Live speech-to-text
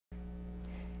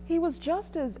He was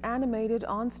just as animated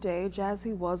on stage as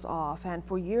he was off, and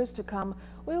for years to come,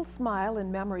 we'll smile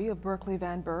in memory of Berkley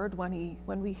Van Byrd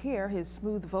when we hear his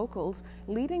smooth vocals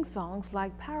leading songs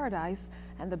like Paradise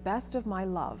and The Best of My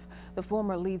Love. The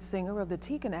former lead singer of the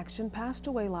T Connection passed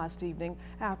away last evening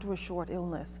after a short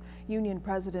illness.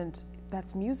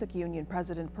 Music Union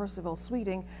President Percival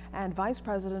Sweeting and Vice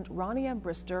President Ronnie M.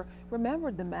 Brister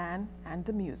remembered the man and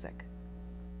the music.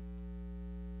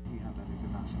 He had that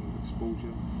international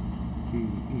exposure. He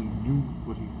knew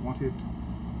what he wanted.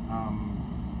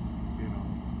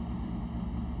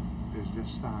 It's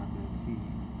just sad that he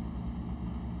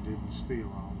didn't stay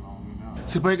around long enough.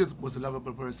 See, Berkley was a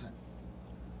lovable person,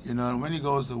 and when he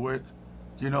goes to work,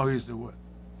 he's the work.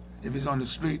 If he's on the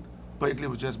street, Berkley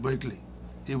was just Berkley.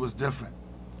 He was different.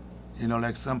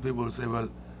 Like some people say, well,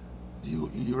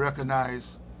 you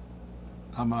recognize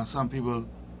some people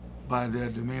by their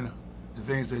demeanor, the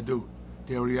things they do,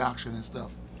 their reaction and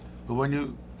stuff. But when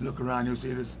you look around, you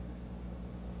see this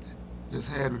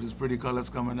head with his pretty colors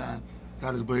coming on.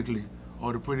 That is Berkley.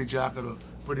 Or the pretty jacket, or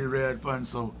pretty red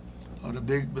pants, or the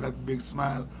big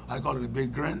smile. I call it a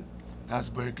big grin. That's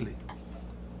Berkley.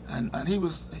 And he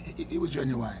was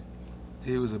genuine.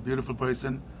 He was a beautiful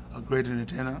person, a great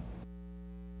entertainer.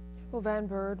 Well, Van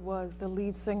Byrd was the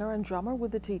lead singer and drummer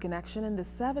with the T Connection in the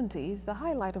 70s, the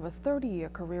highlight of a 30-year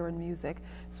career in music.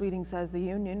 Sweeting says the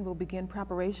union will begin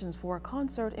preparations for a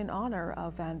concert in honor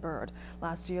of Van Byrd.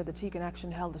 Last year, the T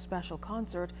Connection held a special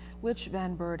concert, which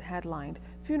Van Byrd headlined.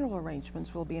 Funeral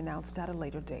arrangements will be announced at a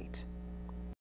later date.